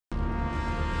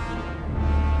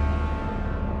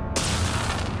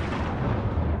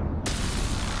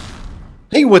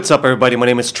Hey, what's up everybody, my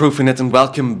name is Trophynet and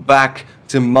welcome back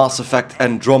to Mass Effect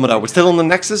Andromeda. We're still on the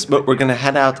Nexus, but we're gonna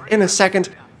head out in a second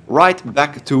right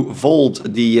back to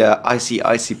Vold, the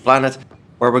icy planet,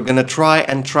 where we're gonna try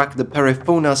and track the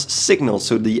Periphona's signal,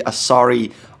 so the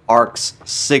Asari Ark's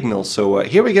signal. So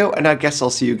here we go, and I guess I'll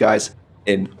see you guys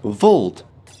in Vold.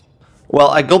 Well,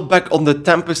 I got back on the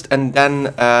Tempest and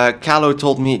then Calo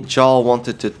told me Jal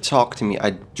wanted to talk to me. I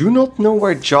do not know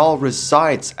where Jal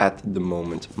resides at the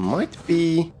moment. Might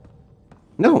be...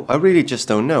 No, I really just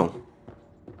don't know.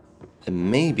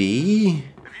 Maybe...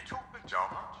 Have you talked with Jal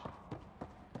much?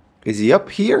 Is he up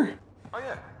here? Oh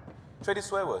yeah, traded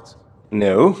swear words.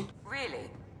 No. Really?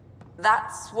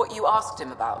 That's what you asked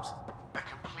him about? A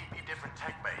completely different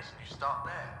tech base, and you start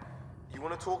there. You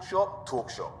want to talk shop? Talk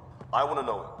shop. I want to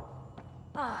know it.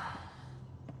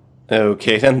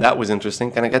 Okay, then that was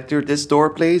interesting. Can I get through this door,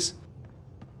 please?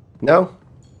 No?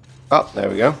 Oh, there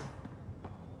we go.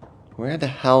 Where the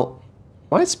hell...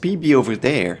 Why is PB over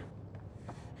there?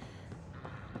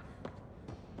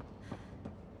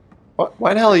 What?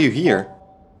 Why the hell are you here?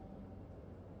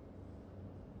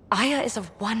 Aya is a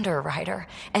wonder rider,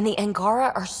 and the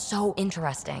Angara are so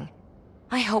interesting.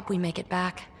 I hope we make it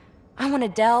back. I want to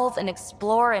delve and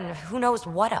explore and who knows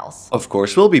what else. Of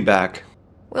course, we'll be back.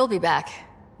 We'll be back.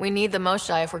 We need the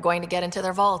Moshae if we're going to get into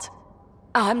their vault.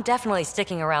 Oh, I'm definitely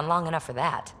sticking around long enough for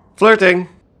that. Flirting.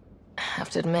 I have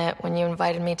to admit, when you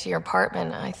invited me to your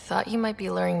apartment, I thought you might be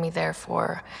luring me there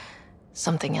for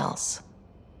something else.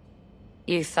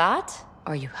 You thought,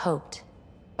 or you hoped?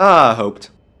 Ah, hoped.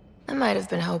 I might have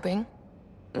been hoping.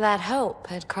 That hope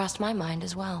had crossed my mind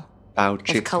as well. Bow If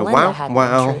chicka Kalinda wow hadn't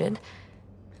wow. intruded,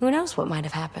 who knows what might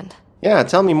have happened? Yeah,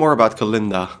 tell me more about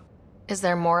Kalinda. Is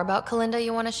there more about Kalinda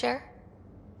you want to share?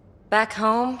 Back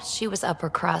home, she was upper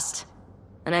crust.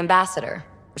 An ambassador,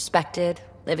 respected,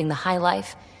 living the high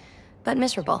life, but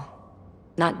miserable.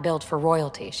 Not built for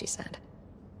royalty, she said.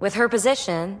 With her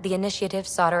position, the initiative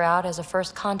sought her out as a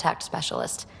first contact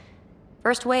specialist.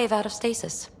 First wave out of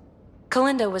stasis.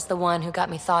 Kalinda was the one who got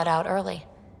me thawed out early.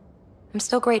 I'm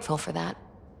still grateful for that.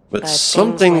 But things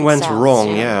something went south wrong,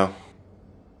 soon. yeah.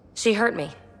 She hurt me.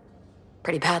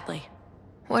 Pretty badly.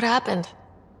 What happened?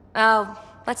 Oh,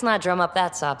 let's not drum up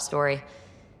that sob story.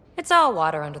 It's all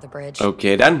water under the bridge.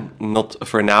 Okay then, not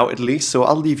for now at least, so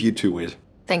I'll leave you to it.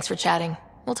 Thanks for chatting.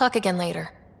 We'll talk again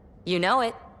later. You know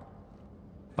it.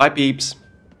 Bye peeps.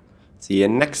 See you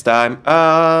next time.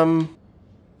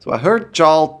 So I heard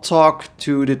Jal talk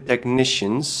to the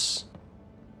technicians.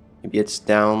 Maybe it's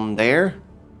down there.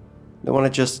 Don't want to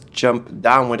just jump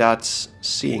down without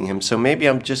seeing him, so maybe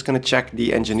I'm just gonna check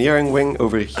the engineering wing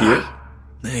over here.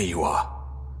 There you are.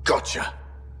 Gotcha.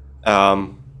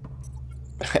 And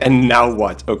now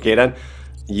what? Okay then.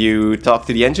 You talk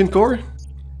to the engine core?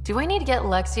 Do I need to get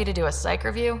Lexi to do a psych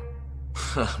review?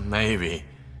 Maybe.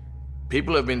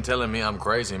 People have been telling me I'm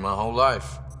crazy my whole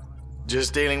life.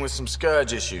 Just dealing with some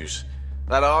scourge issues.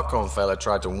 That Archon fella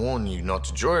tried to warn you not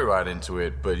to joyride into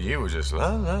it, but you were just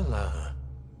la la la.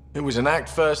 It was an act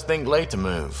first, think later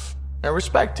move. I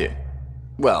respect it.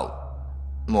 Well,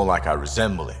 more like I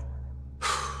resemble it.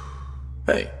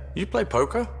 Hey, you play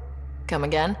poker? Come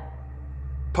again?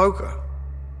 Poker.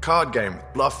 Card game with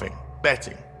bluffing,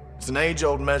 betting. It's an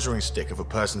age-old measuring stick of a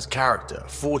person's character,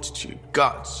 fortitude,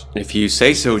 guts. If you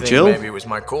say so, I think Jill. maybe it was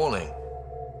my calling.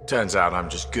 Turns out I'm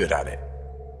just good at it.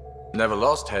 Never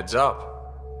lost heads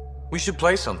up. We should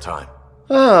play sometime.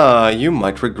 Ah, you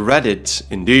might regret it,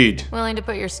 indeed. Willing to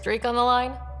put your streak on the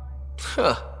line?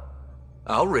 Huh.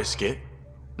 I'll risk it.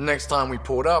 Next time we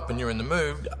port up and you're in the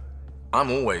mood, I'm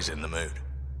always in the mood.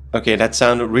 Okay, that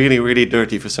sounded really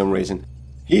dirty for some reason.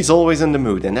 He's always in the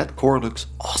mood, and that core looks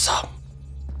awesome.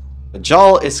 But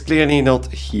Jal is clearly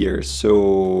not here,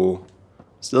 so...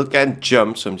 Still can't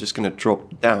jump, so I'm just gonna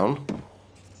drop down.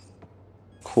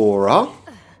 Cora?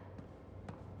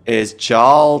 Is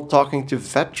Jal talking to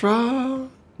Vetra?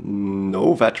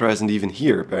 No, Vetra isn't even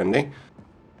here, apparently.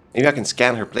 Maybe I can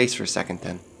scan her place for a second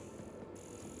then.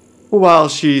 While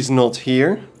she's not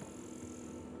here.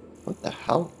 What the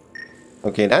hell?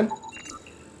 Okay then.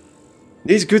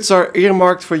 These goods are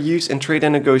earmarked for use in trade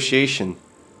and negotiation.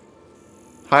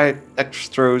 High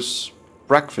dextrose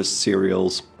breakfast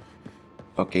cereals.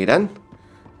 Okay then.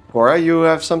 Cora, you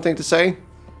have something to say?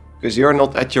 Because you're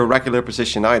not at your regular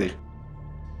position either.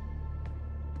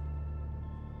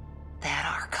 That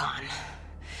Archon.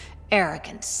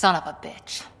 Arrogant son of a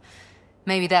bitch.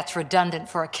 Maybe that's redundant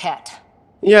for a cat.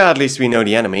 Yeah, at least we know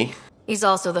the enemy. He's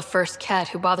also the first cat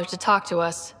who bothered to talk to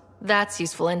us. That's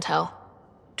useful intel.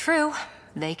 True,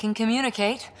 they can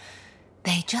communicate.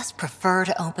 They just prefer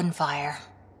to open fire.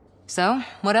 So,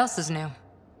 what else is new?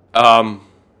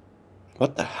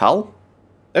 What the hell?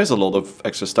 There's a lot of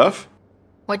extra stuff.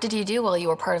 What did you do while you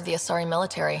were part of the Asari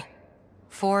military?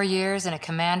 4 years in a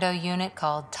commando unit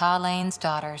called Talane's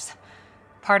Daughters.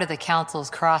 Part of the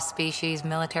Council's cross-species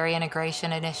military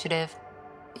integration initiative.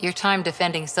 Your time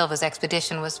defending Silva's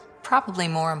expedition was probably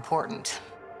more important.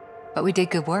 But we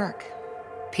did good work.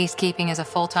 Peacekeeping is a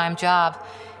full-time job,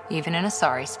 even in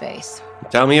Asari space.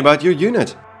 Tell me about your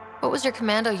unit. What was your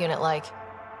commando unit like?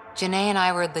 Janae and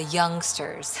I were the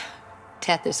youngsters.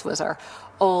 Tethys was our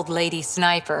old lady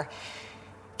sniper.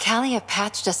 Kalia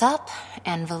patched us up,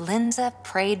 and Valenza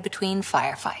prayed between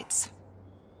firefights.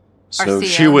 So Our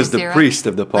she CO, was the Nasira, priest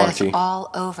of the led us party.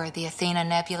 all over the Athena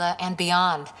Nebula and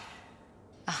beyond.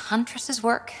 A huntress's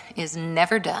work is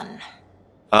never done.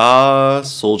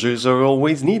 Soldiers are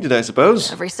always needed, I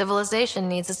suppose. Every civilization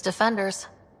needs its defenders.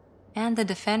 And the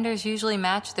defenders usually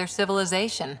match their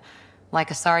civilization, like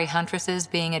Asari huntresses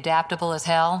being adaptable as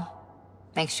hell.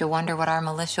 Makes you wonder what our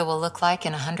militia will look like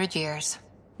in 100 years.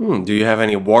 Do you have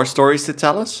any war stories to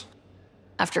tell us?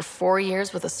 After 4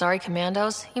 years with Asari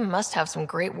commandos, you must have some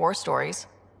great war stories.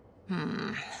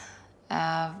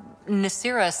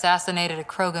 Nasira assassinated a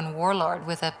Krogan warlord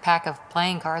with a pack of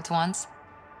playing cards once.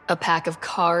 A pack of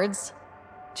cards?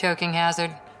 Choking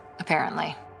hazard,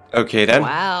 apparently. Okay then.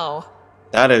 Wow.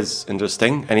 That is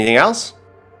interesting. Anything else?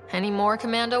 Any more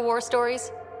commando war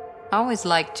stories? Always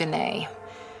liked Janae.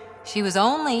 She was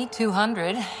only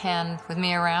 200, and with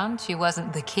me around, she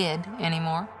wasn't the kid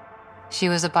anymore. She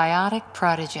was a biotic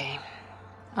protege.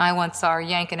 I once saw her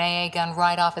yank an AA gun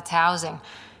right off its housing,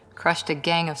 crushed a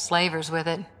gang of slavers with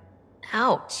it.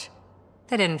 Ouch.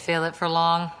 They didn't feel it for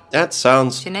long. That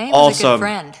sounds Janae was a good awesome.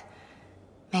 friend.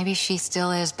 Maybe she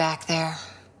still is back there.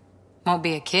 Won't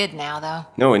be a kid now, though.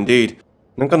 No, indeed.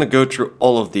 I'm not gonna go through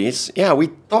all of these. Yeah, we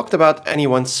talked about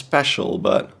anyone special,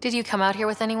 but... Did you come out here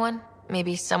with anyone?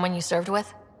 Maybe someone you served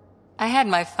with? I had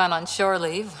my fun on shore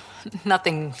leave.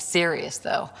 Nothing serious,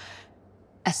 though.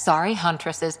 Asari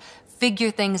huntresses figure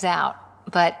things out,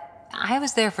 but I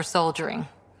was there for soldiering,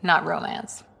 not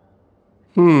romance.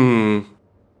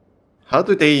 How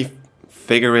do they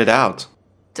figure it out?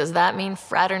 Does that mean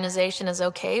fraternization is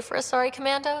okay for Asari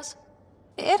commandos?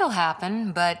 It'll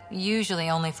happen, but usually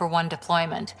only for one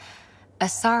deployment.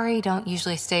 Asari don't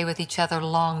usually stay with each other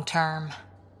long term.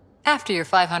 After your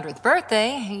 500th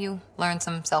birthday, you learn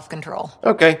some self-control.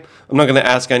 Okay, I'm not gonna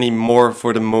ask any more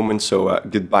for the moment, so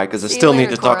goodbye, because I See you still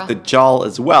need later, to talk Cora. to Jal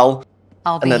as well.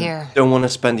 I'll be And I here. don't want to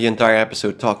spend the entire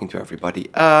episode talking to everybody.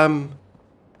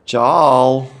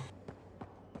 Jal.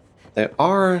 There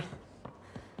are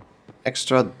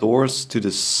extra doors to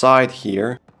the side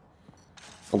here.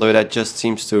 Although that just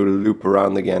seems to loop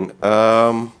around again.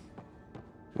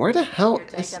 Where the hell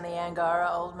You're is... taking the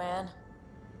Angara, old man?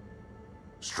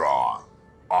 Strong,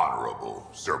 honorable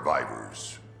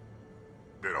survivors.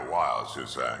 Been a while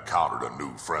since I encountered a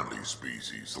new friendly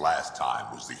species. Last time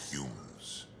was the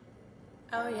humans.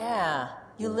 Oh yeah.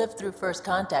 You lived through first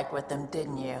contact with them,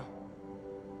 didn't you?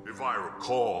 If I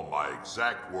recall, my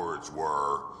exact words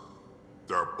were,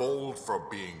 "They're bold for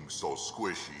being so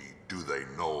squishy. Do they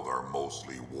know they're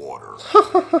mostly water?"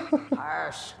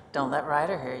 Harsh. Don't let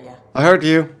Ryder hear you. I heard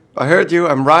you. I heard you.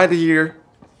 I'm right here.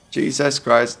 Jesus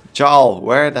Christ. Jal.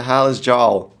 Where the hell is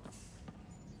Jal?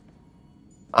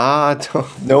 I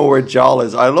don't know where Jal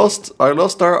is. I lost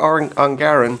our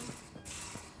Angaran.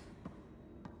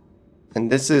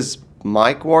 And this is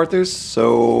my quarters,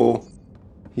 so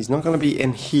he's not gonna be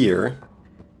in here.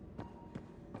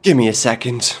 Give me a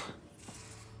second.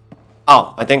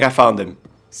 Oh, I think I found him.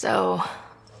 So,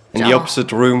 In the Jal.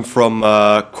 opposite room from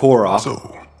Cora. So,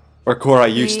 Where Cora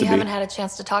used we to haven't be. had a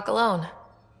chance to talk alone.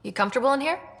 You comfortable in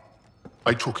here?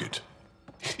 I took it.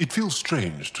 It feels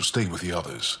strange to stay with the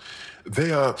others.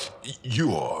 They are...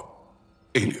 you are...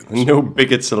 aliens. No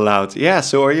bigots allowed. Yeah,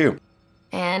 so are you.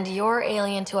 And you're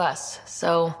alien to us,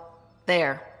 so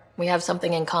there. We have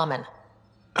something in common.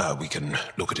 We can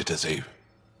look at it as a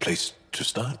place to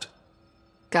start.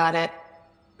 Got it.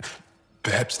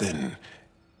 Perhaps then,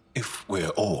 if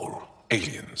we're all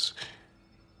aliens,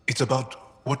 it's about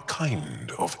what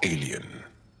kind of alien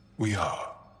we are.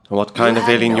 What kind of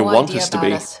had alien you no want idea us to about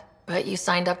be? us, but you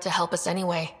signed up to help us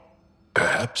anyway.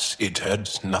 Perhaps it had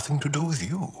nothing to do with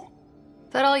you.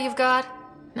 That all you've got?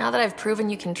 Now that I've proven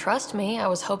you can trust me, I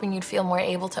was hoping you'd feel more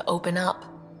able to open up.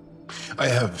 I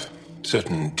have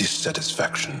certain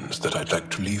dissatisfactions that I'd like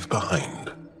to leave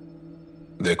behind.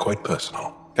 They're quite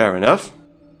personal. Fair enough.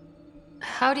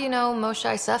 How do you know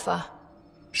Moshe Sefa?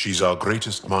 She's our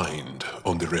greatest mind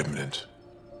on the Remnant.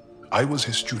 I was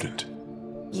his student.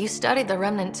 You studied the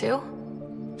Remnant too?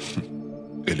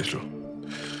 A little.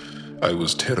 I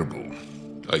was terrible.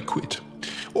 I quit.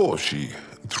 Or she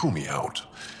threw me out.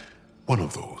 One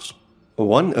of those.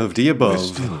 One of the We're above.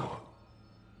 still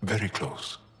very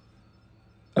close.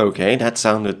 Okay, that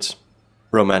sounded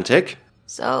romantic.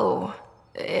 So,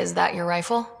 is that your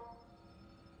rifle?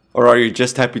 Or are you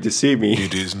just happy to see me?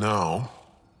 It is now.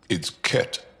 It's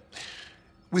Ket.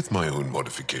 With my own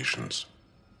modifications.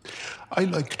 I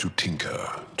like to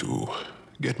tinker, to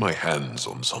get my hands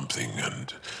on something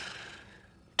and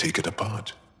take it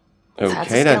apart. That's a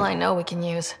Okay skill I then. know we can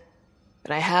use.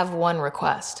 But I have one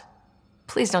request.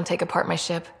 Please don't take apart my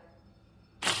ship.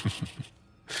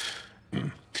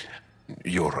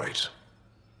 You're right.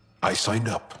 I signed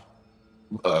up.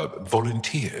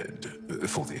 Volunteered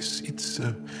for this. It's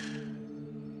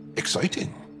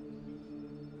exciting.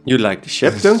 You like the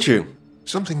ship, There's don't you?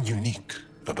 Something unique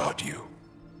about you.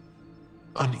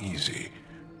 Uneasy,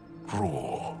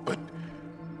 raw, but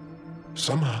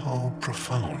somehow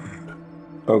profound.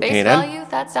 Okay Face then. value?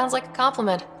 That sounds like a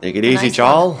compliment. Take it A easy, nice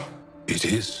Jarl. It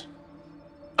is.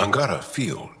 Angara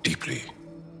feel deeply.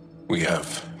 We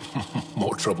have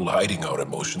more trouble hiding our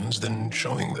emotions than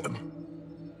showing them.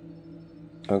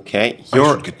 Okay, I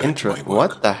your should get back to interest. my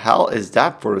work. What the hell is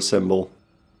that for a symbol?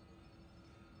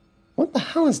 What the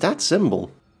hell is that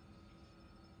symbol?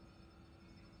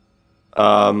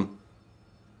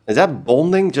 Is that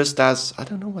bonding just as... I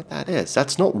don't know what that is.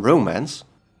 That's not romance.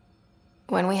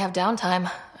 When we have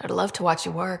downtime, I'd love to watch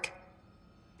you work.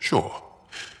 Sure.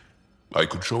 I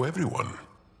could show everyone.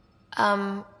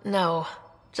 No.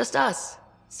 Just us.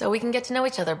 So we can get to know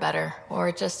each other better,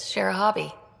 or just share a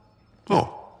hobby.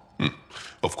 Oh,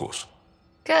 of course.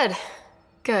 Good.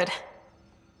 Good.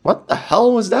 What the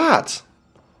hell was that?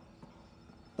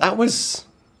 That was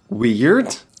weird.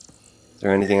 Is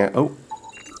there anything oh.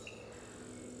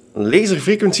 Laser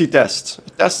frequency test. A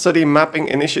test study mapping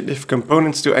initiative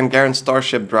components to Angaran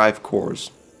starship drive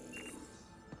cores.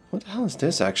 What the hell is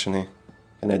this actually?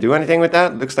 Can I do anything with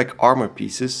that? Looks like armor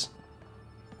pieces.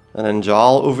 And then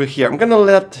Jarl over here. I'm gonna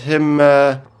let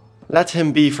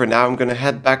him be for now. I'm gonna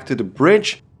head back to the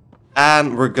bridge.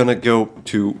 And we're gonna go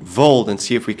to Vold and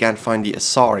see if we can find the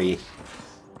Asari.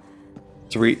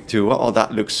 3, 2, oh,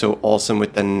 that looks so awesome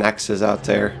with the Nexus out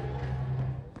there.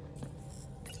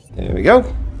 There we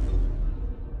go.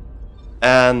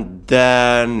 And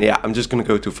then, yeah, I'm just gonna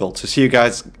go to Vold. So see you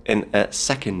guys in a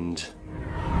second.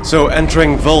 So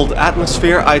entering Vold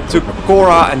atmosphere, I took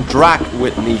Cora and Drac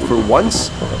with me for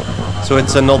once. So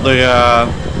it's another,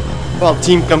 well,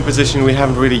 team composition we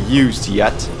haven't really used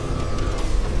yet.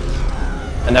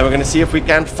 And then we're gonna see if we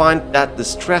can find that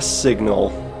distress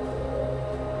signal.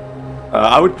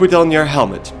 I would put on your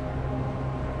helmet.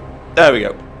 There we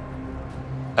go.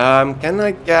 Can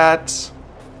I get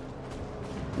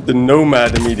the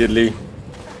Nomad immediately?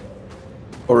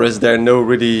 Or is there no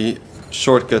really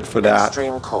shortcut for that?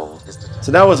 Extreme cold is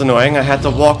So that was annoying. I had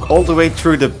to walk all the way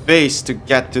through the base to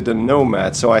get to the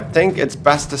Nomad. So I think it's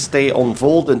best to stay on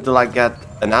Vold until I get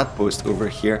an outpost over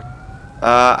here.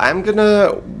 I'm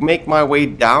gonna make my way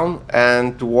down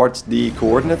and towards the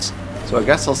coordinates. So I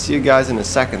guess I'll see you guys in a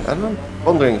second. I'm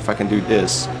wondering if I can do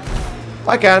this.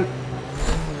 I can.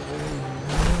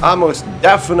 I most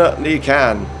definitely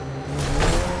can.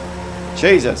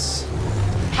 Jesus.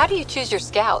 How do you choose your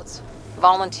scouts?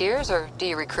 Volunteers or do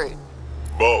you recruit?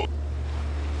 Both.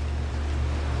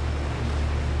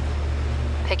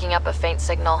 Picking up a faint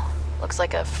signal. Looks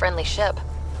like a friendly ship.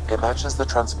 It matches the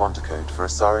transponder code for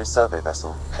Asari survey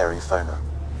vessel, Perifona.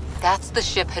 That's the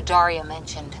ship Hidaria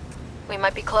mentioned. We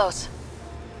might be close.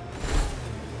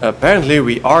 Apparently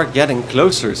we are getting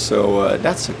closer, so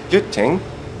that's a good thing.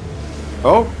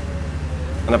 Oh,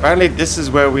 and apparently this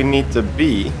is where we need to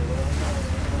be.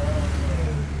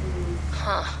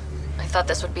 Huh. I thought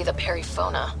this would be the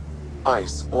Perifona.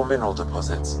 Ice or mineral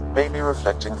deposits may be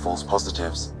reflecting false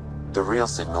positives. The real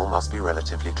signal must be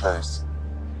relatively close.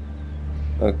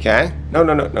 Okay. No.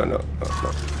 I'm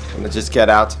gonna just get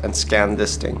out and scan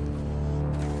this thing.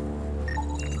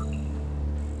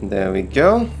 There we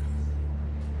go.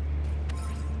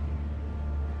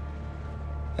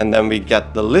 And then we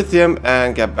get the lithium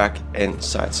and get back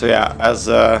inside. So yeah, as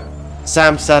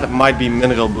Sam said, it might be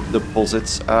mineral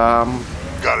deposits. Got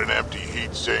an empty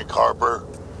heat sink, Harper?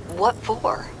 What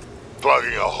for?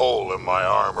 Plugging a hole in my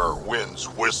armor, winds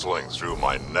whistling through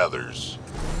my nethers.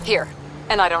 Here,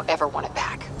 and I don't ever want it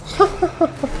back.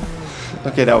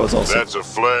 Okay, that was awesome. That's a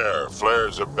flare.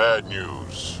 Flares are bad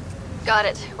news. Got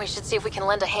it. We should see if we can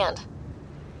lend a hand.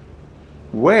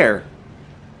 Where?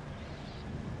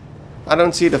 I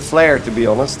don't see the flare, to be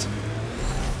honest.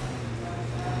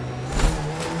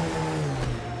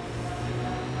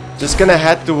 Just gonna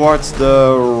head towards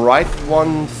the right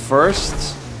one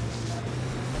first.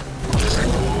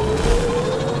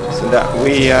 that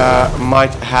we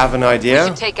might have an We idea.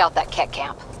 should take out that cat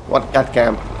camp. What cat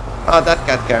camp? Ah, that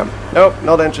cat camp. Nope,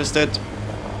 not interested.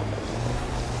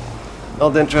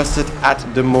 Not interested at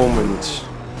the moment.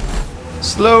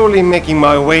 Slowly making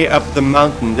my way up the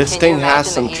mountain. This thing has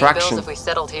some traction. If we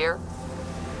settled here?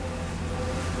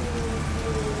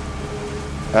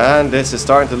 And this is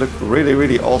starting to look really,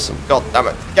 really awesome. God damn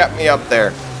it. Get me up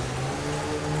there.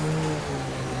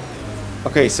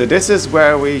 Okay, so this is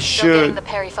where we Still getting should... the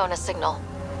periphone signal.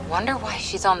 Wonder why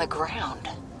she's on the ground.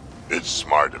 It's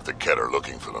smart if the Ket are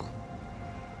looking for them.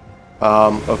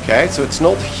 Okay, so it's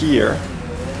not here.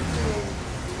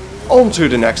 On to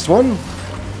the next one.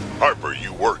 Harper,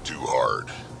 you work too hard.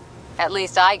 At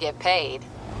least I get paid.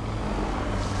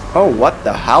 Oh, what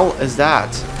the hell is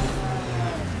that?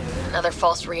 Another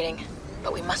false reading,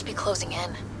 but we must be closing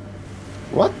in.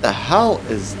 What the hell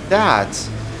is that?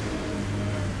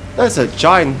 There's a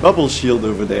giant bubble shield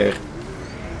over there.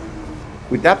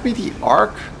 Would that be the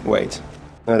arc? Wait.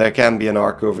 No, there can be an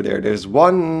arc over there. There's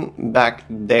one back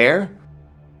there.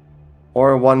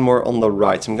 Or one more on the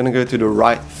right. I'm gonna go to the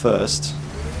right first.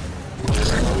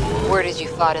 Where did you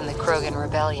fight in the Krogan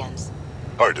rebellions?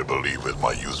 Hard to believe with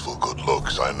my youthful good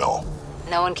looks, I know.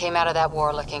 No one came out of that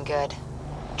war looking good.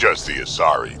 Just the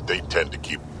Asari, they tend to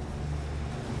keep...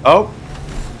 Oh.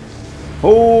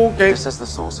 Okay. This is the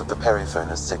source of the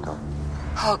periphone's signal.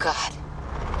 Oh god.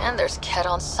 And there's Ket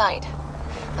on site.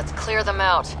 Let's clear them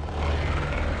out.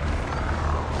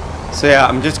 So yeah,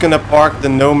 I'm just gonna park the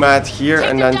Nomad here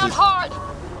and then just... hard.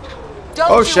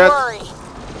 Don't Oh, you shit. worry.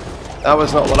 That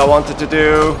was not what I wanted to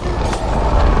do.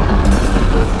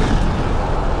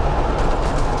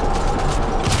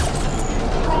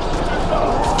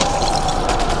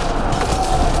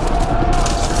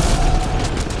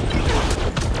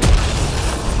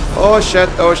 Oh shit,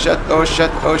 oh shit, oh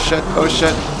shit, oh shit, oh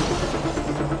shit.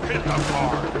 Hit them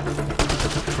hard.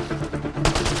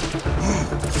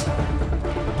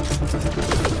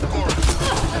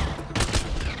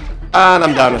 And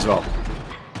I'm down as well.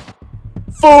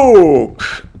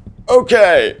 Fuck!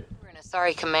 Okay. If you were an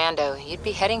Asari commando, you'd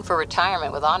be heading for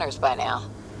retirement with honors by now.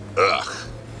 Ugh.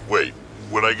 Wait,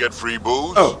 would I get free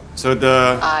booze? Oh, so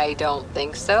I don't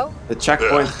think so. the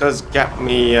checkpoint does get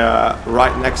me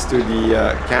right next to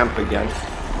the camp again.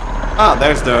 Ah,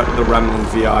 there's the Remnant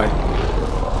VI.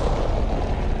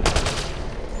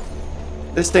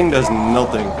 This thing does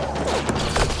nothing.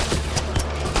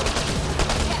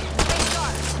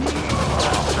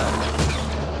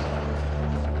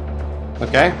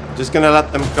 Okay, just gonna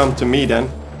let them come to me then.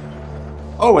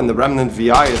 Oh, and the Remnant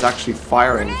VI is actually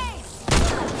firing.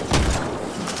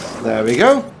 There we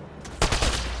go.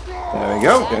 There we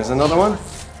go. There's another one.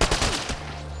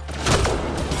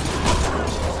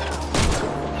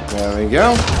 There we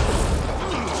go.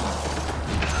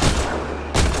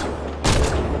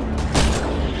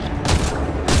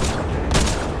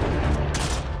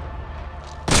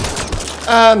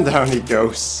 And down he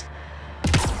goes.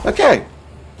 Okay.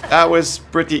 That was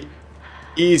pretty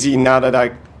easy now that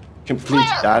I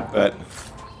completed that, but...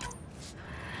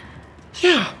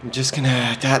 yeah, I'm just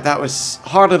gonna... That was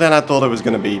harder than I thought it was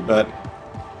gonna be, but...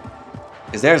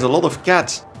 because there's a lot of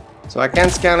cats. So I can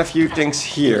scan a few things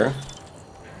here.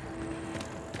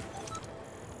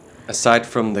 Aside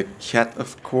from the cat,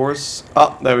 of course.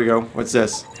 Oh, there we go. What's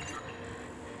this?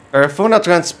 Paraphona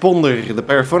transponder. The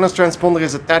Paraphona transponder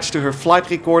is attached to her flight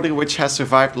recorder, which has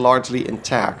survived largely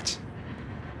intact.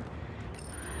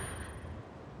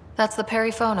 That's the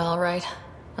periphone, all right.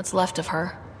 What's left of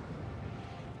her.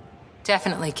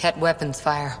 Definitely Ket weapons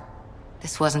fire.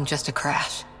 This wasn't just a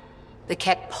crash. The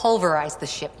Ket pulverized the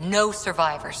ship. No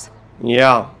survivors.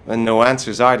 Yeah, and no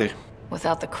answers either.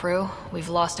 Without the crew, we've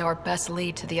lost our best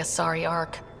lead to the Asari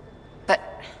Ark. But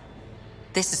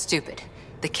this is stupid.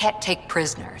 The Ket take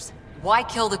prisoners. Why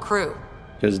kill the crew?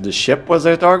 Because the ship was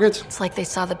their target? It's like they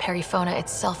saw the periphona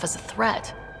itself as a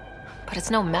threat. But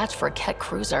it's no match for a Ket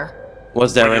cruiser.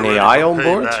 Was there an When you're AI ready on for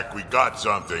board? payback, we got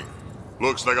something.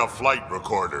 Looks like a flight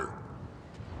recorder.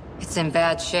 It's in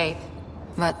bad shape.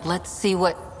 But let's see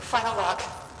what... Final log.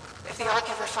 If the Ark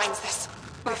ever finds this,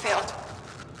 we failed.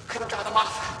 Couldn't draw them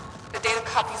off. The data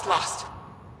copy's lost.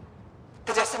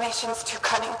 The decimation's too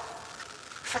cunning.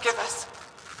 Forgive us.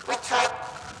 We tried.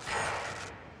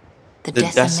 The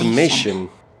decimation.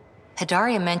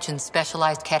 Hidaria mentioned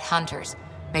specialized Ket hunters.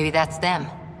 Maybe that's them.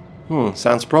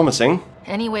 Sounds promising.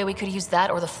 Any way we could use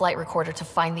that or the flight recorder to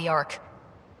find the Ark.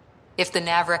 If the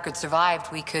nav record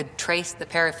survived, we could trace the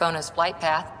Periphona's flight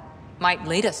path. Might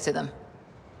lead us to them.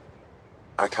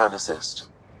 I can assist.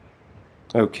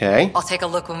 Okay. I'll take a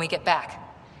look when we get back.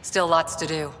 Still lots to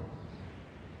do.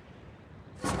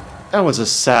 That was a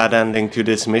sad ending to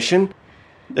this mission.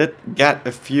 Did get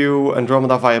a few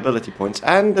Andromeda viability points,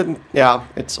 and then, yeah,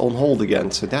 it's on hold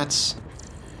again, so that's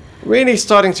really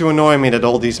starting to annoy me that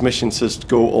all these missions just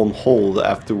go on hold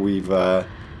after we've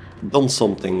done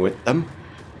something with them.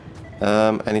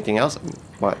 Anything else?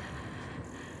 What?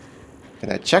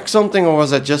 Can I check something, or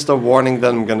was that just a warning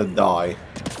that I'm gonna die?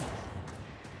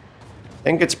 I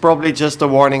think it's probably just a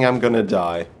warning I'm gonna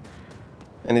die.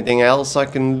 Anything else I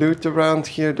can loot around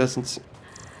here? Doesn't...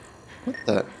 What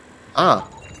the... Ah.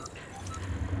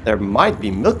 There might be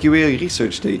Milky Way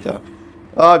research data.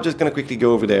 Oh, I'm just gonna quickly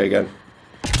go over there again.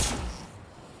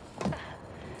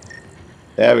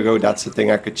 There we go, that's the thing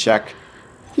I could check.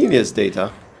 Helios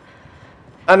data.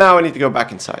 And now I need to go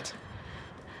back inside.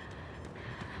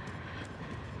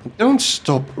 Don't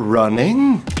stop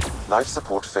running. Life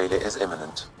support failure is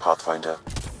imminent, Pathfinder.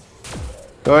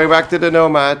 Going back to the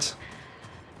Nomad.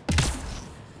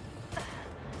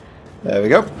 There we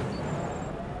go.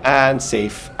 And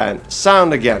safe and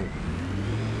sound again.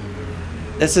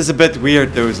 This is a bit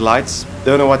weird, those lights.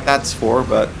 Don't know what that's for,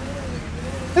 but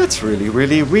that's really,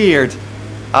 really weird.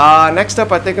 Next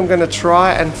up, I think I'm gonna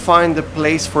try and find a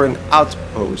place for an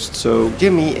outpost. So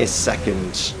give me a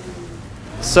second.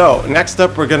 So next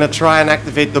up, we're gonna try and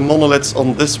activate the monoliths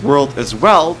on this world as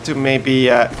well to maybe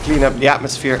clean up the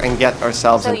atmosphere and get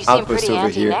ourselves an outpost over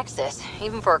here. Nexus,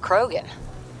 even for a Krogan.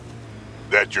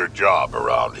 That's your job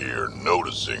around here,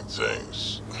 noticing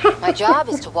things. My job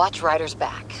is to watch Ryder's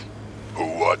back. Who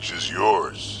watches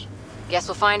yours? Guess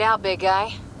we'll find out, big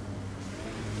guy.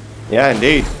 Yeah,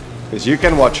 indeed. Because you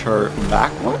can watch her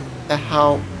back. What the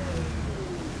hell?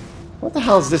 What the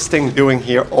hell is this thing doing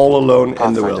here all alone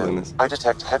in the wilderness? I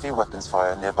detect heavy weapons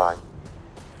fire nearby.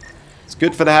 It's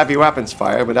good for the heavy weapons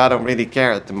fire, but I don't really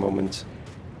care at the moment.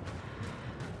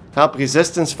 Help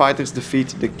resistance fighters defeat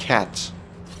the cat.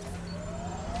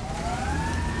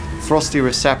 Frosty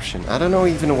reception. I don't know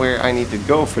even where I need to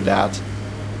go for that.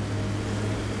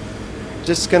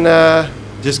 Just gonna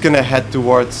head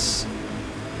towards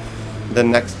the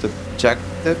next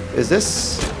objective. Is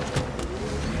this?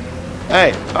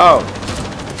 Hey, oh.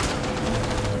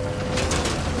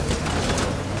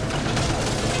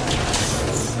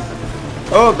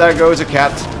 Oh, there goes a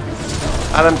cat.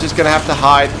 And I'm just gonna have to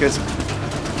hide because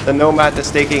the Nomad is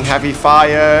taking heavy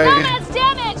fire. Nomad's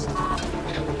damaged!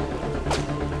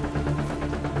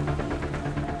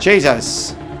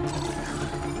 Jesus.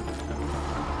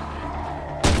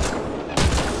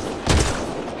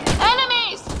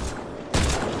 Enemies!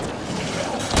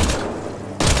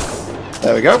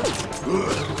 There we go.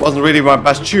 Wasn't really my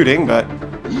best shooting, but...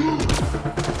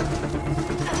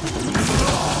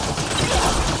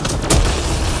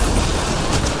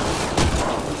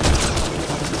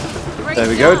 There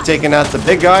we go, taking out the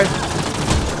big guy.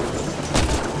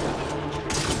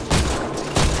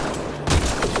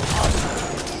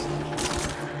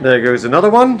 There goes another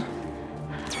one.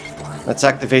 Let's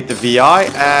activate the VI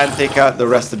and take out the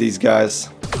rest of these guys.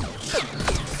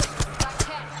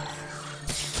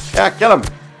 Yeah, kill him.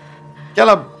 Kill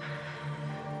him.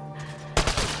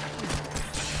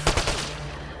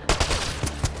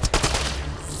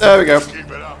 There we go.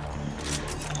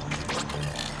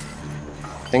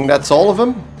 I think that's all of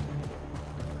them.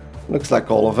 Looks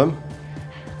like all of them.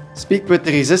 Speak with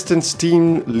the resistance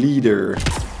team leader.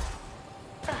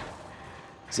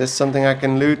 Is this something I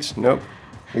can loot? Nope.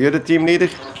 You're the team leader?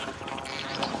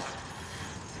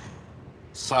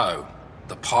 So,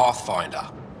 the Pathfinder.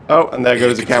 Oh, and there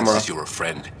goes the camera. You're a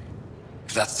friend.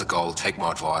 If that's the goal, take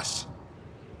my advice.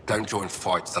 Don't join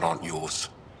fights that aren't yours.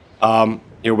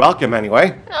 You're welcome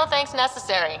anyway. No thanks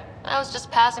necessary. I was just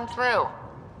passing through.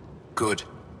 Good.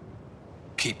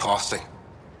 Keep passing.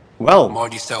 Well,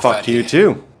 Mind yourself fuck out you here.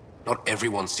 too. Not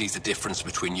everyone sees the difference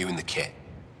between you and the kit.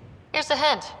 Here's a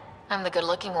hint. I'm the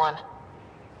good-looking one.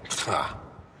 Ha.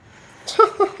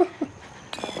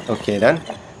 Okay then.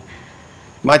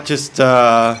 Might just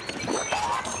can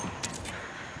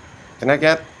I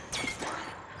get?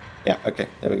 Yeah, okay,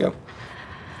 there we go.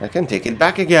 I can take it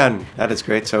back again. That is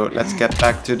great. So let's get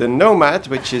back to the Nomad,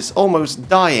 which is almost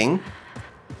dying.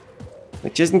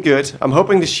 Which isn't good. I'm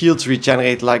hoping the shields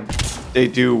regenerate like they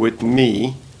do with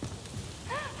me.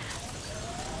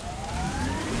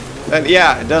 And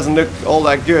yeah, it doesn't look all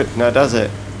that good now, does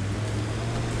it?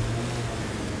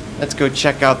 Let's go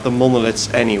check out the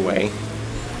monoliths anyway.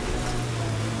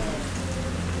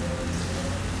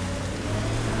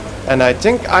 And I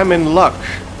think I'm in luck.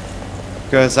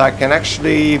 Because I can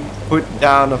actually put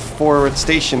down a forward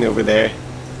station over there.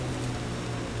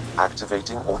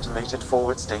 Activating automated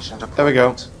forward station deployment. There we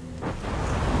go.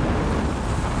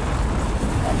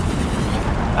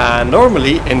 And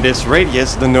normally in this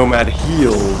radius the Nomad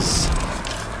heals.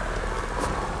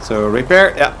 So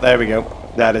repair, yeah, there we go.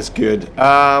 That is good.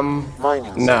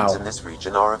 Mining now. zones in this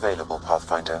region are available,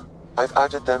 Pathfinder. I've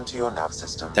added them to your nav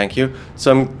system. Thank you.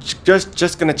 So I'm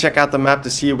just gonna check out the map to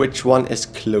see which one is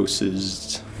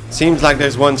closest. Seems like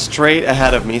there's one straight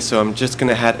ahead of me, so I'm just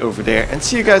gonna head over there and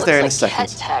see you guys there in a second.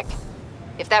 Tech.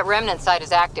 If that remnant site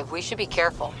is active, we should be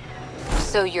careful.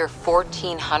 So you're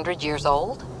 1400 years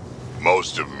old?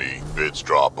 Most of me. Bits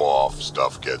drop off,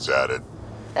 stuff gets added.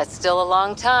 That's still a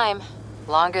long time.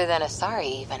 Longer than Asari,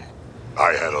 even.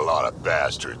 I had a lot of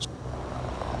bastards.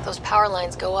 Those power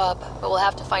lines go up, but we'll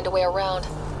have to find a way around.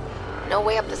 No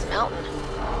way up this mountain.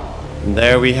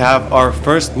 There we have our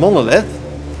first monolith.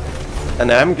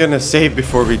 And I'm gonna save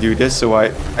before we do this, so I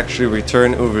actually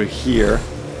return over here.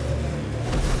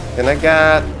 Can I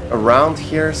get around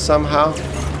here somehow?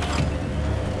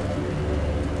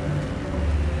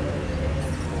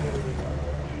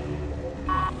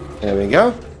 There we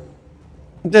go.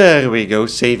 There we go,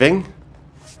 saving.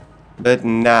 But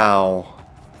now...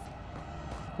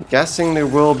 I'm guessing there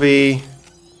will be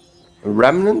a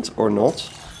remnant or not.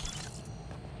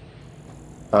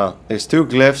 Ah, there's two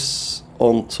glyphs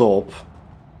on top.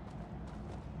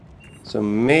 So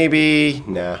maybe...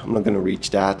 Nah, I'm not gonna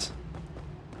reach that.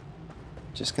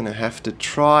 Just gonna have to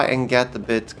try and get a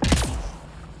bit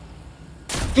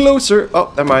closer.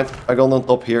 Oh, never mind. I got on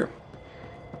top here.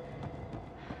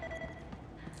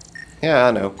 Yeah,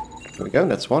 I know. There we go,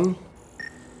 that's one.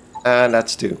 And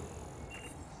that's two.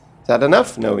 Is that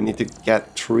enough? No, we need to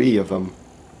get 3 of them.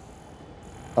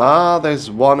 Ah, there's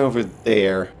one over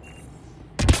there.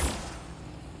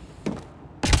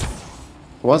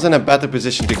 Was in a better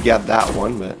position to get that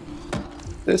one, but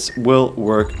this will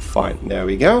work fine. There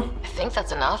we go. I think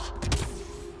that's enough.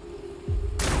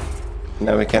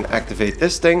 Now we can activate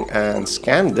this thing and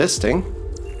scan this thing.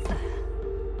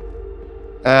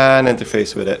 And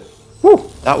interface with it.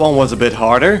 Whew, that one was a bit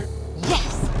harder.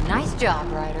 Yes! Nice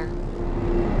job, Ryder.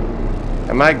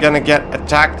 Am I gonna get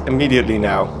attacked immediately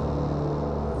now?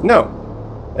 No.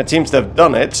 It seems to have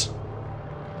done it.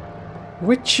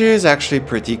 Which is actually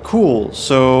pretty cool.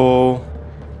 So...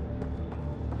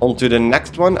 on to the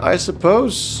next one, I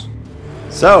suppose.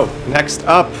 So, next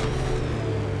up.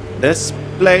 This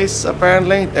place,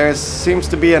 apparently. There seems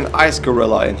to be an ice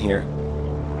gorilla in here.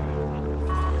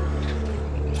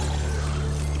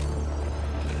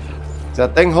 Is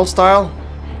that thing hostile?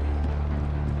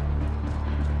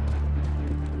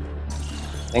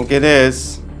 I think it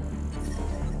is.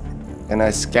 Can I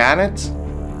scan it?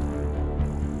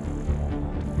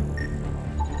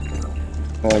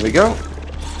 There we go.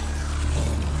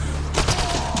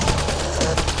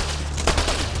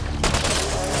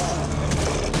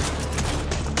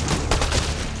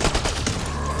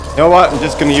 You know what? I'm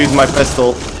just gonna use my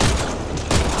pistol.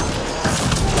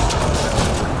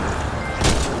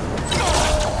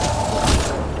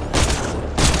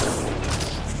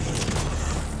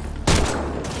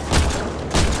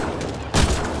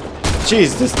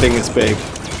 Jeez, this thing is big.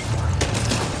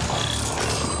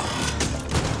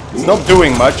 It's not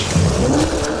doing much.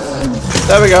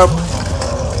 There we go.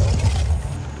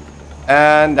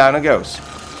 And down it goes.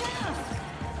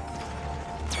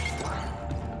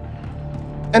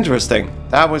 Interesting.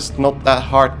 That was not that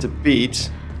hard to beat.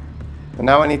 And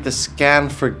now I need to scan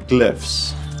for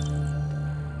glyphs.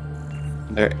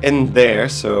 They're in there,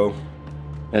 so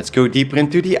let's go deeper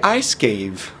into the ice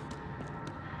cave.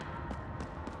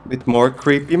 With more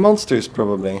creepy monsters,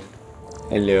 probably.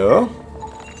 Hello?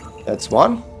 That's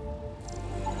one.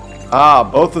 Ah,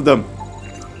 both of them.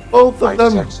 Both of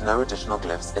them. I detect no additional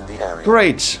glyphs in the area.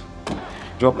 Great.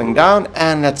 Dropping down,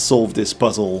 and let's solve this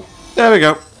puzzle. There we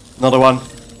go. Another one.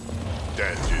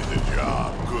 That did the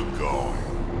job. Good going.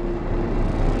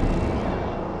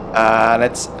 And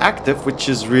it's active, which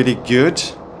is really good.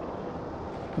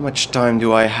 How much time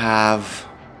do I have?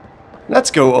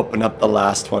 Let's go open up the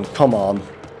last one. Come on.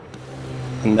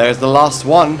 And there's the last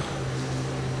one.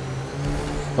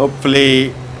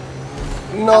 Hopefully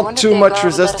not too much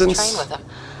resistance.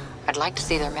 I'd like to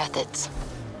see their methods.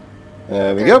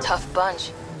 There we They're go. a tough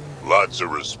bunch. Lots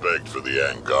of respect for the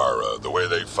Angara. The way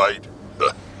they fight,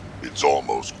 it's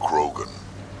almost Krogan.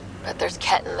 But there's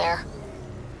Ket in there.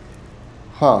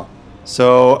 Huh.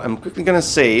 So I'm quickly gonna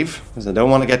save, because I don't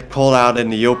want to get called out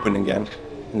in the open again.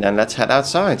 And then let's head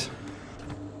outside.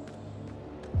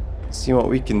 See what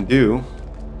we can do.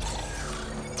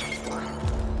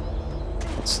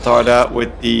 Let's start out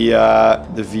with the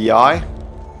VI.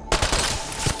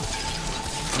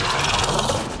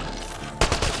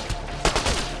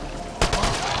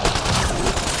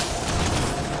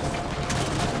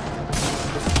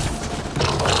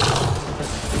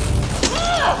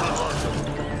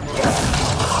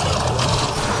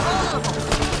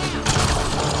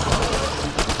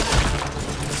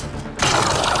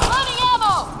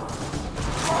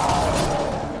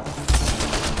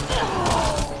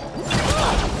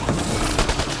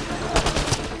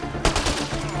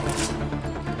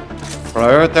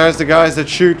 Prioritize the guys that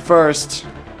shoot first.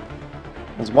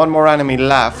 There's one more enemy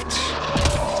left.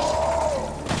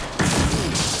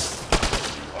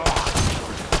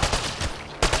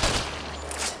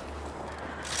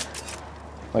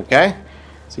 Okay.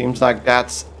 Seems like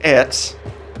that's it.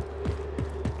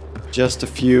 Just a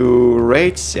few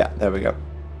raids. Yeah, there we go.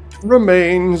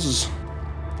 Remains.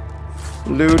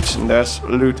 Loot. And there's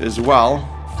loot as well.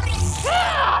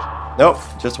 Nope.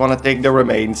 Just want to take the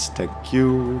remains. Thank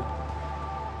you.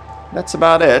 That's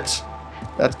about it.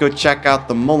 Let's go check out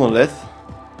the monolith.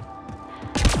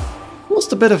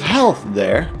 Lost a bit of health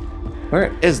there.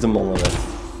 Where is the monolith?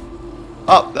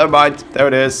 Oh, never mind. There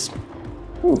it is.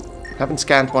 Ooh, haven't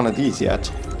scanned one of these yet.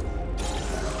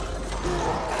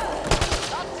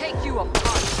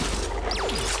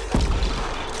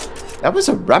 That was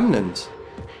a remnant.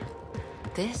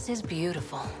 This is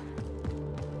beautiful.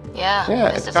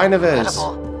 Yeah, it kind of is.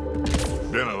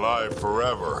 Been alive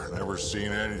forever. Never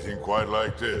seen anything quite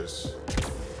like this.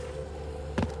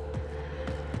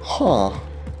 Huh. I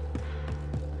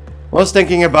was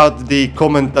thinking about the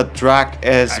comment that Drac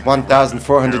is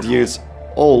 1,400 years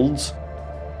old.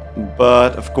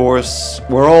 But of course,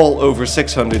 we're all over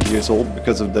 600 years old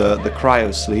because of the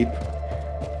cryo sleep.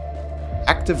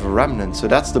 Active remnant, so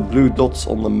that's the blue dots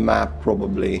on the map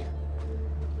probably.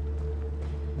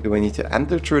 Do I need to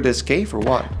enter through this cave or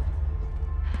what?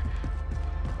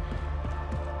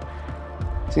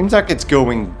 Seems like it's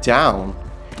going down.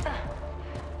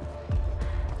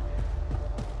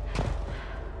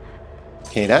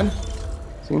 Okay then.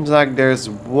 Seems like there's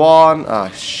one... Ah,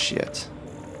 shit.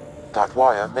 That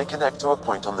wire may connect to a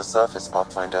point on the surface,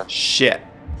 Pathfinder. Shit.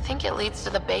 Think it leads to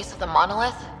the base of the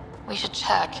monolith? We should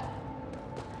check.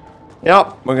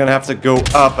 Yep, we're gonna have to go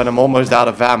up and I'm almost out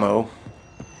of ammo.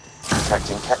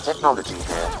 Detecting cat technology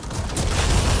here.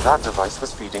 That device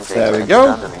was feeding data There we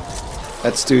go. externally.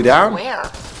 That's 2 down. Where?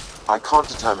 I can't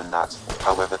determine that.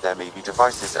 However, there may be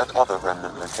devices at other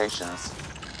remnant locations.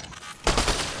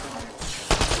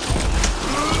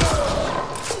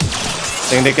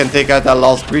 I think they can take out that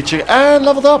last creature and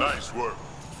leveled up. Nice work.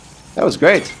 That was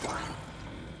great.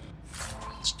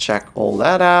 Let's check all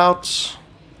that out.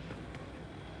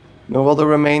 No other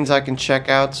remains I can check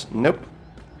out. Nope.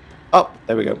 Oh,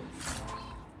 there we go.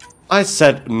 I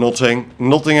said nothing.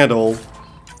 Nothing at all.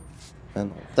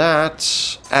 And all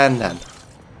that. And then.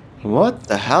 What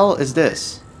the hell is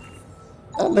this?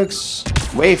 That looks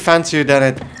way fancier than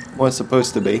it was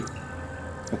supposed to be.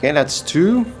 Okay, that's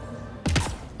 2.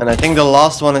 And I think the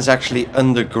last one is actually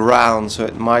underground, so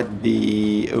it might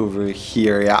be over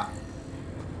here, yeah.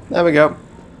 There we go.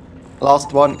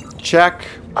 Last one, check.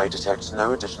 I detect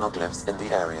no additional glyphs in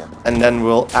the area. And then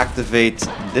we'll activate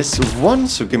this one,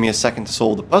 so give me a second to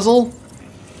solve the puzzle.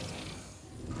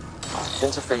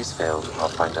 Interface failed,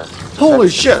 Pathfinder. Holy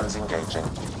Defense shit! systems engaging.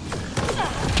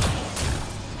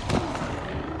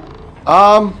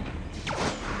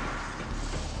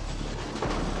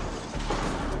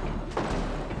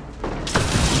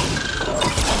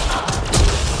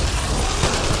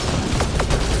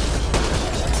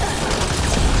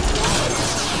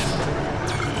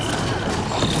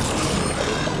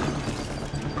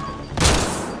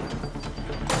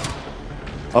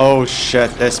 Oh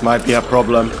shit, this might be a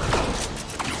problem.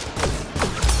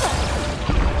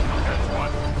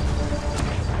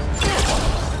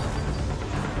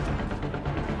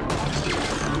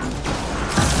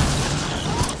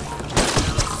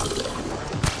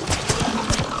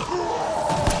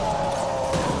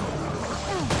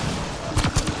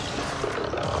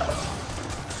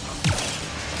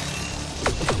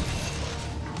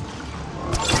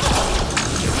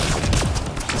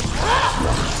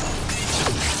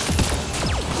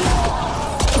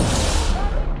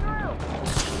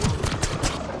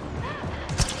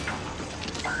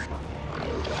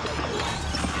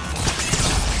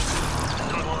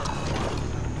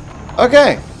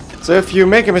 Okay, so if you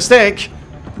make a mistake,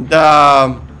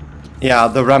 the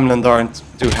remnant aren't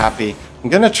too happy. I'm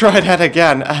gonna try that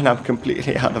again, and I'm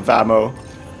completely out of ammo.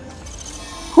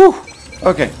 Whew.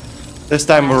 Okay, this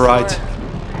time we're right.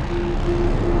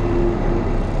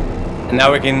 And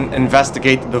now we can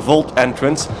investigate the vault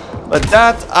entrance. But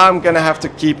that I'm gonna have to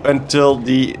keep until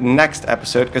the next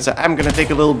episode, because I'm gonna take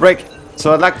a little break.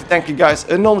 So I'd like to thank you guys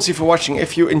enormously for watching.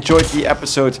 If you enjoyed the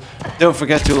episode, don't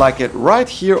forget to like it right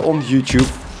here on YouTube.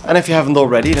 And if you haven't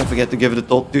already, don't forget to give it a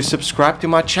thought to subscribe to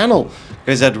my channel,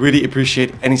 because I'd really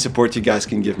appreciate any support you guys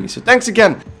can give me. So thanks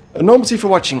again enormously for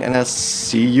watching, and I'll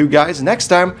see you guys next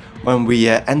time when we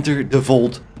enter the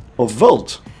Vault of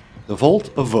Vault. The Vault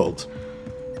of Vault.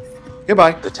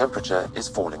 Goodbye. The temperature is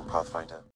falling, Pathfinder.